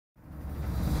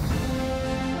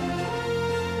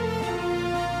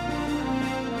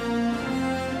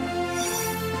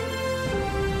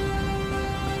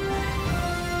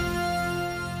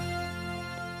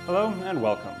Hello and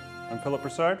welcome. I'm Philip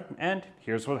Brossard, and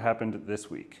here's what happened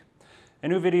this week. A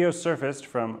new video surfaced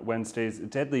from Wednesday's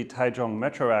deadly Taichung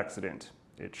metro accident.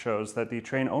 It shows that the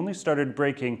train only started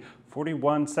braking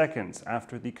 41 seconds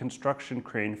after the construction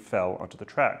crane fell onto the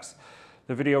tracks.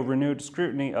 The video renewed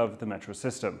scrutiny of the metro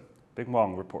system. Bing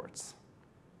Wong reports.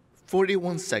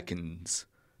 41 seconds.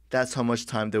 That's how much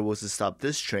time there was to stop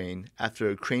this train after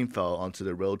a crane fell onto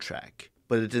the rail track.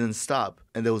 But it didn't stop,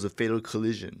 and there was a fatal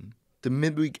collision. The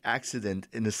midweek accident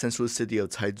in the central city of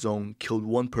Taichung killed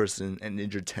one person and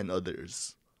injured 10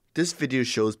 others. This video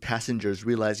shows passengers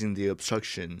realizing the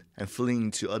obstruction and fleeing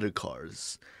to other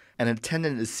cars. An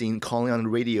attendant is seen calling on the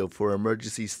radio for an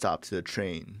emergency stop to the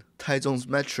train. Taichung's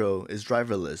metro is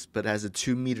driverless but has a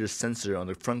 2-meter sensor on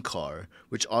the front car,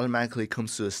 which automatically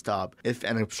comes to a stop if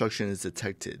an obstruction is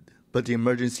detected. But the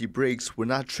emergency brakes were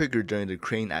not triggered during the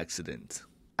crane accident.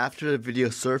 After the video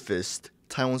surfaced,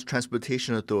 Taiwan's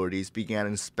transportation authorities began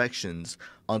inspections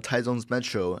on Taichung's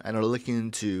metro and are looking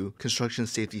into construction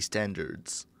safety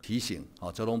standards. 提醒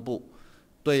交通部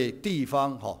对地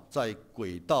方在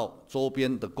轨道周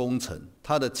边的工程，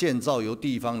它的建造由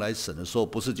地方来审的时候，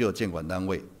不是只有监管单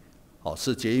位，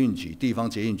是捷运局、地方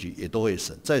捷运局也都会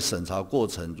审。在审查过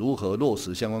程如何落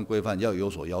实相关规范，要有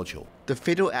所要求。The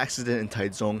fatal accident in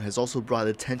Taichung has also brought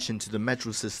attention to the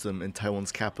metro system in Taiwan's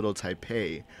capital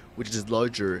Taipei, which is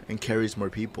larger and carries more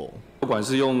people. 不管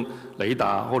是用雷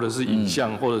达，或者是影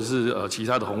像，或者是其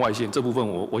他的红外线，这部分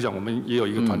我想我们也有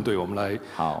一个团队，我们来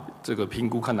这个评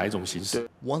估看哪一种形式。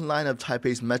One line of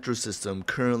Taipei's metro system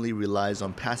currently relies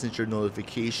on passenger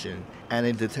notification and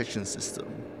a detection system.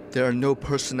 There are no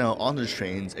personnel on the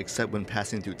trains except when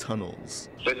passing through tunnels.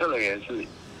 随车人员是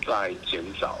在减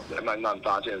少的，慢慢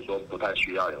发现说不太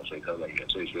需要有随车人员，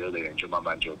所以随车人员就慢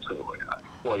慢就撤回来。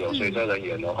如果有随车人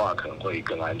员的话，可能会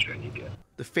更安全一点。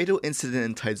The fatal incident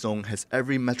in Taichung has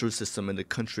every metro system in the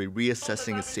country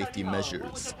reassessing its safety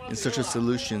measures in search of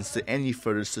solutions to any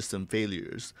further system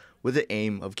failures, with the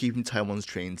aim of keeping Taiwan's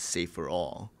trains safe for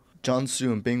all. John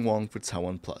Su and Bing Wong for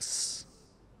TaiwanPlus.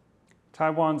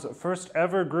 Taiwan's first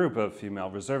ever group of female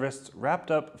reservists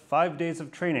wrapped up 5 days of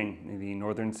training in the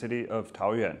northern city of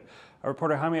Taoyuan. Our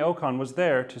reporter Jaime Okan was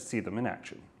there to see them in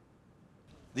action.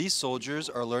 These soldiers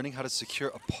are learning how to secure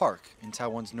a park in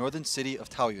Taiwan's northern city of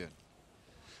Taoyuan.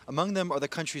 Among them are the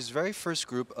country's very first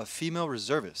group of female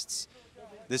reservists.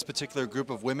 This particular group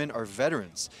of women are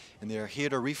veterans, and they are here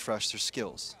to refresh their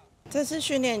skills. 这次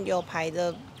训练有排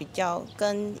的比较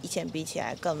跟以前比起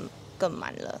来更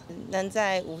满了，能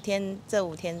在这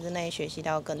5天之内学习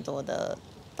到更多的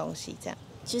东西，这样。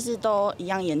其实都一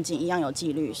样严谨，一样有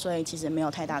纪律，所以其实没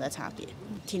有太大的差别。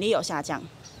体力有下降，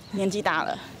年纪大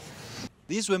了。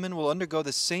These women will undergo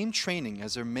the same training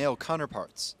as their male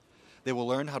counterparts. They will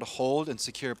learn how to hold and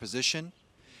secure a position,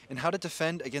 and how to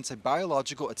defend against a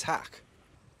biological attack.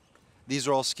 These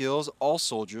are all skills all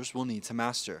soldiers will need to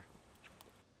master.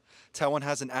 Taiwan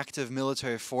has an active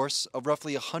military force of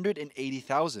roughly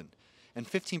 180,000, and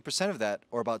 15% of that,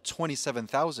 or about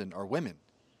 27,000, are women.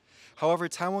 However,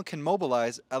 Taiwan can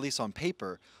mobilize, at least on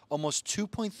paper, almost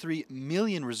 2.3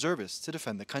 million reservists to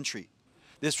defend the country.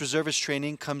 This reservist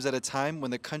training comes at a time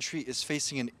when the country is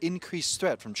facing an increased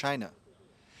threat from China.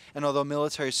 And although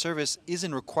military service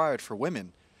isn't required for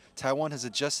women, Taiwan has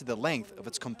adjusted the length of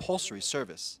its compulsory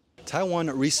service. Taiwan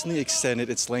recently extended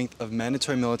its length of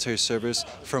mandatory military service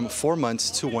from 4 months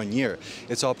to 1 year.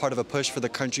 It's all part of a push for the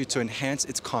country to enhance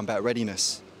its combat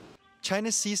readiness.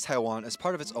 China sees Taiwan as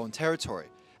part of its own territory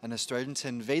and has threatened to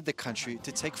invade the country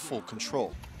to take full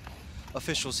control.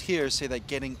 Officials here say that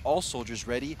getting all soldiers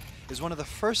ready is one of the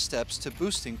first steps to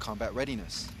boosting combat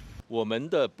readiness. 我们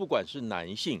的不管是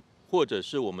男性或者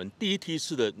是我们第一梯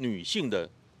次的女性的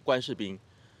官士兵，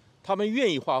他们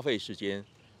愿意花费时间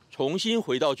重新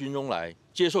回到军中来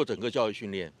接受整个教育训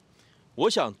练。我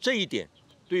想这一点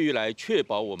对于来确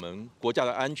保我们国家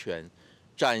的安全，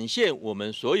展现我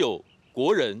们所有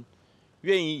国人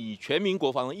愿意以全民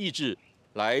国防的意志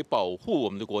来保护我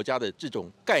们的国家的这种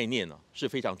概念呢，是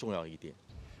非常重要的一点。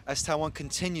As Taiwan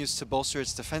continues to bolster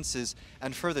its defenses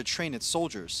and further train its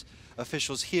soldiers,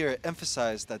 officials here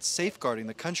emphasize that safeguarding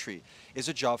the country is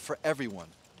a job for everyone,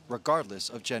 regardless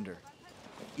of gender.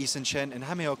 Eason Chen and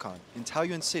Jaime Okan in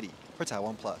Taoyuan City for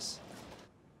TaiwanPlus.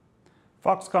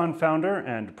 Foxconn founder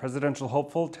and presidential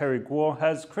hopeful Terry Guo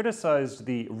has criticized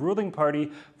the ruling party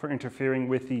for interfering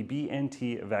with the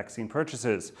BNT vaccine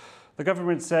purchases. The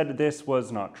government said this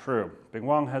was not true. Bing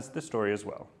Wong has the story as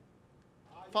well.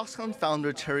 Foxconn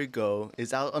founder Terry Guo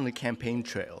is out on the campaign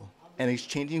trail and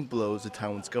exchanging blows with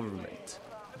Taiwan's government.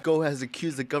 Guo has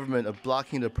accused the government of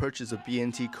blocking the purchase of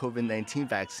BNT COVID-19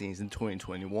 vaccines in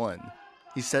 2021.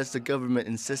 He says the government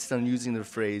insisted on using the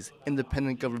phrase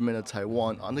independent government of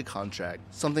Taiwan on the contract,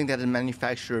 something that a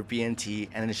manufacturer of BNT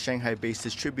and a Shanghai-based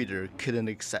distributor couldn't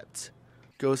accept.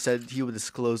 Go said he would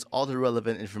disclose all the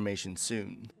relevant information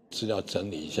soon. 资料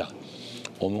整理一下，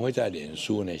我们会在脸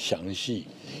书呢详细，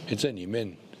这里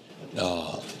面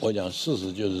我讲事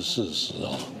实就是事实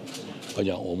啊，我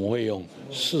讲我们会用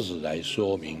事实来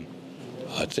说明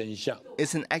真相。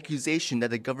It's an accusation that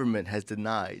the government has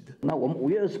denied. 那我们5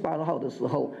月28号的时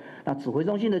候，那指挥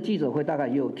中心的记者会大概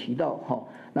也有提到哈，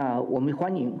那我们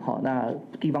欢迎哈，那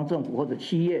地方政府或者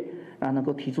企业那能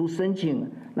够提出申请，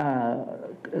那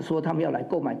说他们要来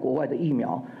购买国外的疫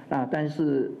苗，那但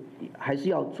是还是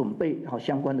要准备好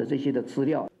相关的这些的资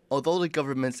料。Although the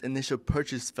government's initial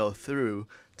purchase fell through,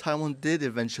 Taiwan did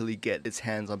eventually get its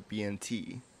hands on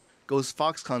BNT. Go's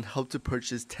Foxconn helped to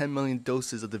purchase 10 million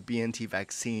doses of the BNT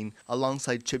vaccine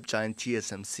alongside chip giant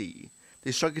TSMC.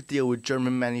 They struck a deal with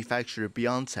German manufacturer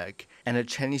BioNTech and a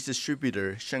Chinese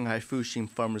distributor, Shanghai Fuxing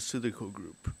Pharmaceutical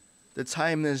Group. The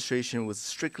Tsai administration was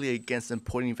strictly against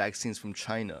importing vaccines from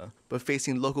China, but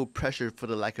facing local pressure for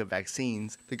the lack of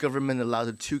vaccines, the government allowed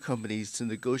the two companies to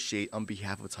negotiate on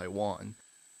behalf of Taiwan.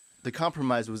 The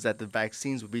compromise was that the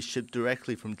vaccines would be shipped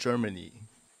directly from Germany.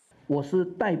 我是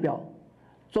代表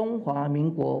中华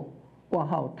民国挂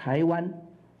号台湾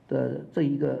的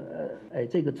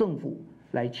这个政府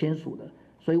来签署的，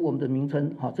所以我们的名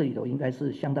称这里头应该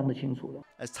是相当的清楚的。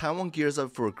As Taiwan gears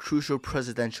up for a crucial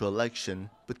presidential election,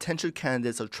 potential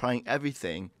candidates are trying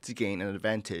everything to gain an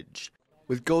advantage.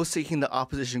 With Go seeking the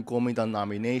opposition Kuomintang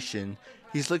nomination,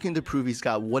 he's looking to prove he's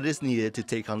got what is needed to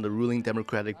take on the ruling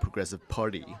Democratic Progressive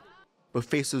Party. But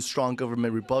faced with strong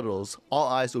government rebuttals, all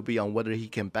eyes will be on whether he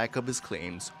can back up his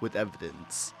claims with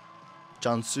evidence.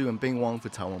 John Su and Bing Wong for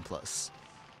TaiwanPlus.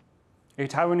 A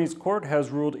Taiwanese court has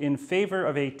ruled in favor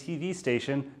of a TV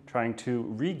station trying to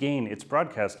regain its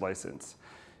broadcast license.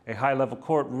 A high-level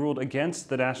court ruled against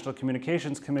the National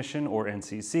Communications Commission, or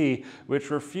NCC, which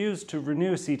refused to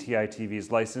renew CTI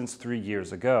TV's license 3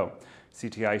 years ago.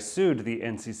 CTI sued the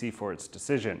NCC for its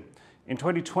decision. In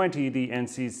 2020, the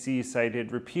NCC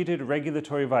cited repeated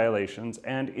regulatory violations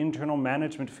and internal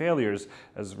management failures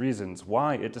as reasons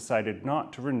why it decided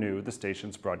not to renew the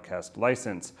station's broadcast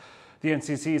license. The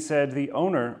NCC said the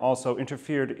owner also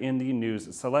interfered in the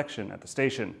news selection at the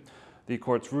station. The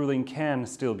court's ruling can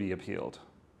still be appealed.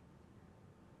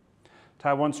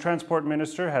 Taiwan's transport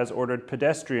minister has ordered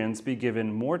pedestrians be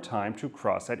given more time to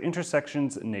cross at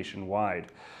intersections nationwide.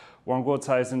 Wang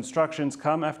Guocai's instructions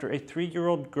come after a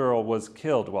 3-year-old girl was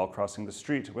killed while crossing the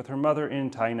street with her mother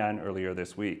in Tainan earlier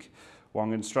this week.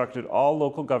 Wang instructed all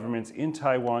local governments in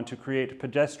Taiwan to create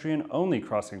pedestrian-only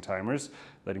crossing timers,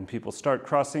 letting people start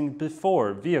crossing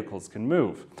before vehicles can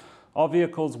move. All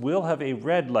vehicles will have a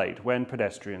red light when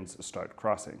pedestrians start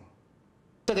crossing.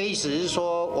 这个意思是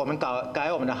说，我们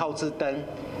改我们的号志灯。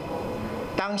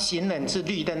当行人是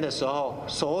绿灯的时候，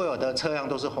所有的车辆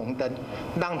都是红灯，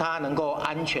让它能够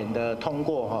安全的通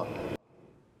过。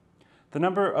The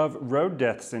number of road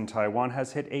deaths in Taiwan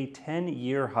has hit a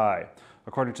 10-year high.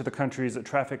 According to the country's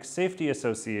Traffic Safety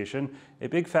Association, a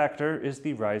big factor is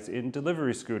the rise in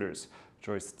delivery scooters.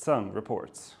 Joyce Tseng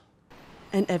reports.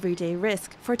 An everyday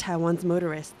risk for Taiwan's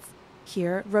motorists.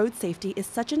 Here, road safety is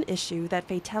such an issue that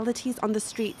fatalities on the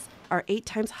streets are 8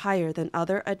 times higher than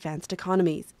other advanced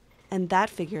economies. And that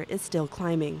figure is still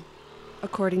climbing.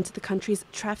 According to the country's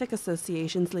Traffic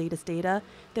Association's latest data,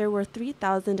 there were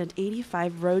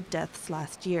 3,085 road deaths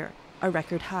last year, a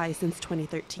record high since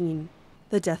 2013.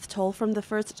 The death toll from the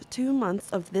first 2 months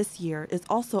of this year is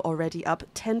also already up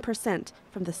 10%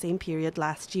 from the same period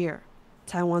last year.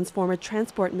 Taiwan's former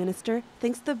transport minister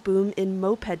thinks the boom in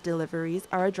moped deliveries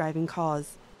are a driving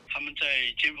cause. 他们在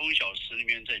尖峰小时里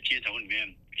面，在街头里面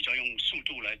比较用速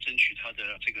度来争取他的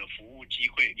这个服务机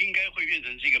会，应该会变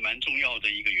成是一个蛮重要的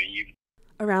一个原因。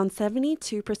Around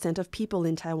 72% of people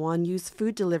in Taiwan use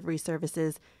food delivery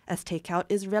services, as takeout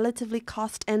is relatively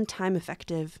cost and time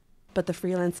effective. But the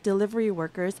freelance delivery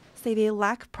workers say they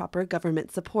lack proper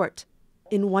government support.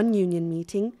 In one union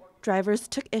meeting, drivers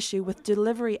took issue with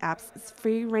delivery apps'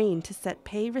 free rein to set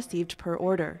pay received per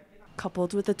order.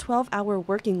 Coupled with the 12-hour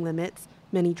working limits,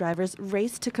 many drivers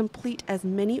race to complete as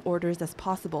many orders as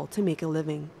possible to make a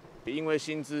living. 因为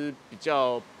薪资比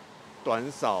较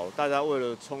短少，大家为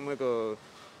了冲那个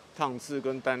趟次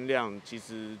跟单量，其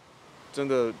实真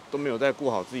的都没有在顾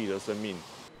好自己的生命。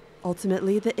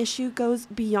Ultimately, the issue goes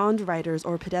beyond riders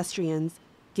or pedestrians.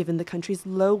 Given the country's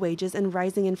low wages and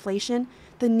rising inflation,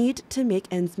 the need to make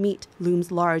ends meet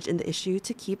looms large in the issue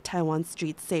to keep Taiwan's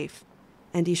streets safe.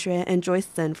 Andy Xue and Joyce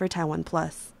Sen for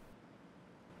TaiwanPlus.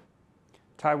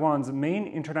 Taiwan's main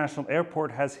international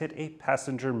airport has hit a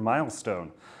passenger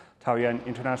milestone. Taoyuan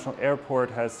International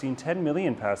Airport has seen 10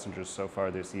 million passengers so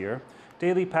far this year.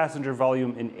 Daily passenger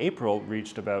volume in April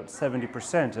reached about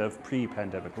 70% of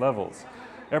pre-pandemic levels.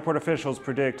 Airport officials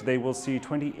predict they will see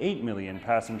 28 million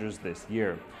passengers this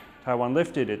year. Taiwan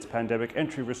lifted its pandemic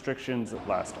entry restrictions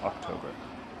last October.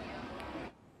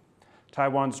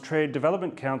 Taiwan's Trade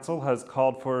Development Council has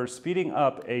called for speeding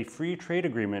up a free trade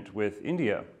agreement with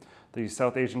India. The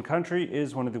South Asian country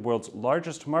is one of the world's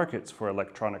largest markets for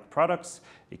electronic products,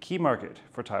 a key market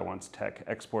for Taiwan's tech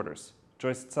exporters.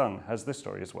 Joyce Tseng has this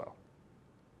story as well.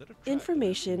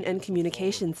 Information and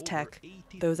communications tech.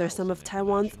 Those are some of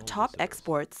Taiwan's top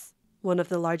exports. One of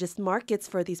the largest markets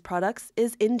for these products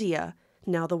is India,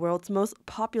 now the world's most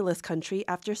populous country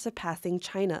after surpassing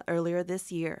China earlier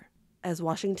this year. As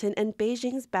Washington and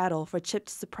Beijing's battle for chip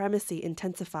supremacy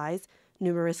intensifies,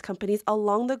 numerous companies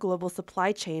along the global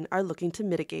supply chain are looking to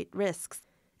mitigate risks,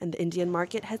 and the Indian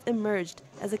market has emerged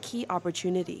as a key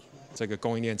opportunity. 这个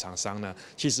供应链厂商呢，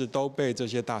其实都被这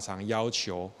些大厂要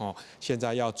求现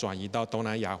在要转移到东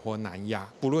南亚或南亚，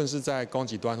不论是在供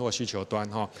给端或需求端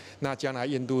那将来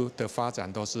印度的发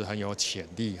展都是很有潜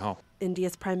力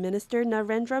India's Prime Minister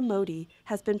Narendra Modi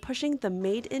has been pushing the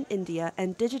Made in India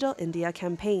and Digital India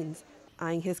campaigns,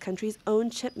 eyeing his country's own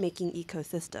chip-making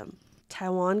ecosystem.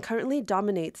 Taiwan currently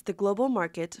dominates the global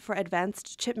market for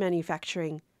advanced chip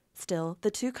manufacturing. Still,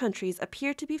 the two countries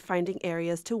appear to be finding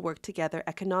areas to work together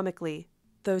economically.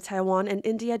 Though Taiwan and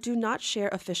India do not share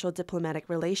official diplomatic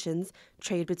relations,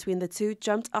 trade between the two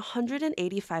jumped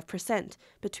 185%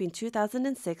 between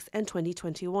 2006 and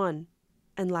 2021.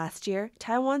 And last year,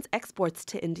 Taiwan's exports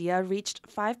to India reached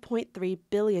 $5.3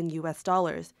 billion,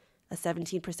 a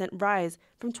 17% rise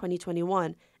from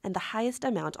 2021 and the highest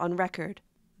amount on record.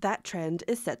 That trend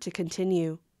is set to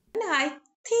continue. I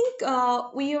think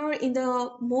we are in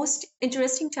the most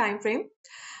interesting time frame,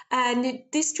 and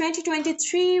this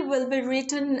 2023 will be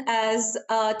written as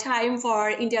a time for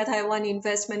India-Taiwan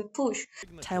investment push.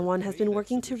 Taiwan has been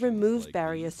working to remove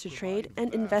barriers to trade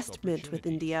and investment with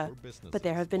India, but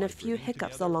there have been a few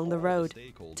hiccups along the road.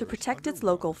 To protect its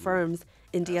local firms,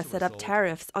 India set up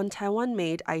tariffs on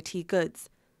Taiwan-made IT goods,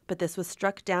 but this was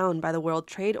struck down by the World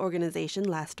Trade Organization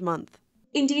last month.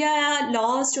 India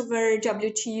lost over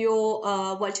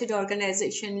WTO World Trade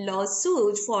Organization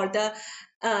lawsuit for the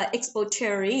import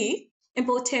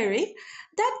tariff.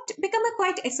 That became a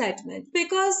quite excitement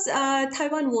because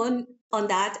Taiwan won on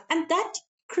that, and that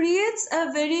creates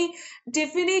a very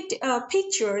definite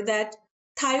picture that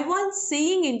Taiwan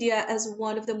seeing India as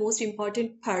one of the most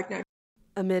important partners.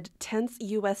 Amid tense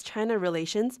U.S.-China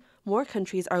relations, more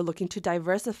countries are looking to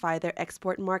diversify their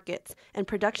export markets and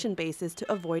production bases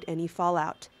to avoid any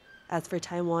fallout. As for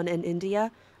Taiwan and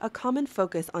India, a common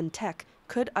focus on tech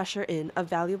could usher in a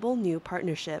valuable new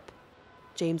partnership.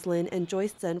 James Lin and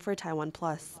Joyce Zhen for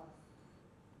TaiwanPlus.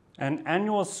 An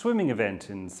annual swimming event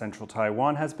in central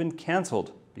Taiwan has been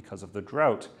cancelled because of the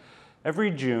drought.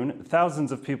 Every June,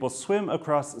 thousands of people swim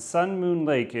across Sun Moon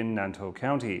Lake in Nantou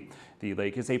County. The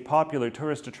lake is a popular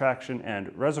tourist attraction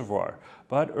and reservoir,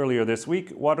 but earlier this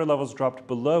week, water levels dropped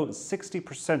below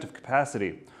 60% of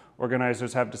capacity.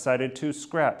 Organizers have decided to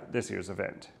scrap this year's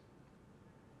event.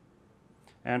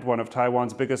 And one of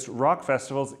Taiwan's biggest rock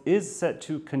festivals is set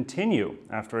to continue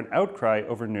after an outcry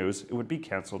over news it would be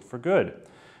cancelled for good.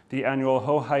 The annual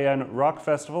Ho Haiyan Rock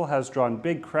Festival has drawn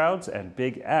big crowds and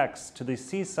big acts to the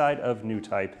seaside of New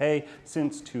Taipei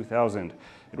since 2000.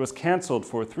 It was cancelled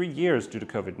for 3 years due to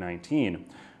COVID-19.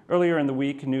 Earlier in the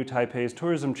week, New Taipei's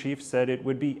tourism chief said it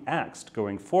would be axed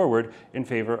going forward in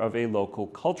favor of a local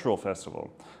cultural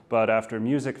festival. But after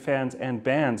music fans and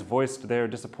bands voiced their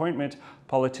disappointment,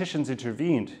 politicians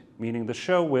intervened, meaning the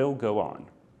show will go on.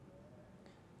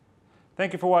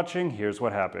 Thank you for watching. Here's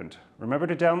what happened. Remember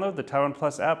to download the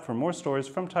TaiwanPlus app for more stories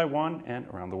from Taiwan and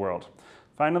around the world.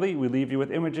 Finally, we leave you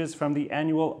with images from the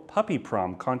annual Puppy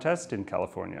Prom contest in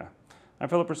California. I'm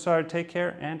Philip Brossard. Take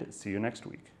care and see you next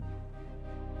week.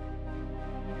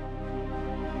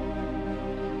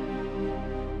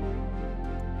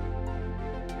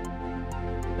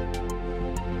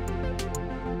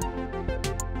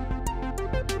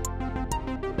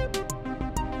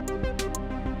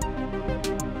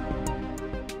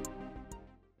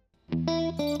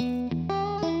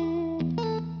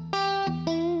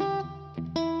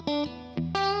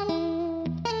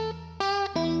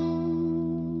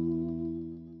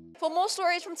 For more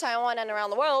stories from Taiwan and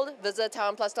around the world, visit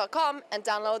TaiwanPlus.com and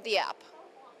download the app.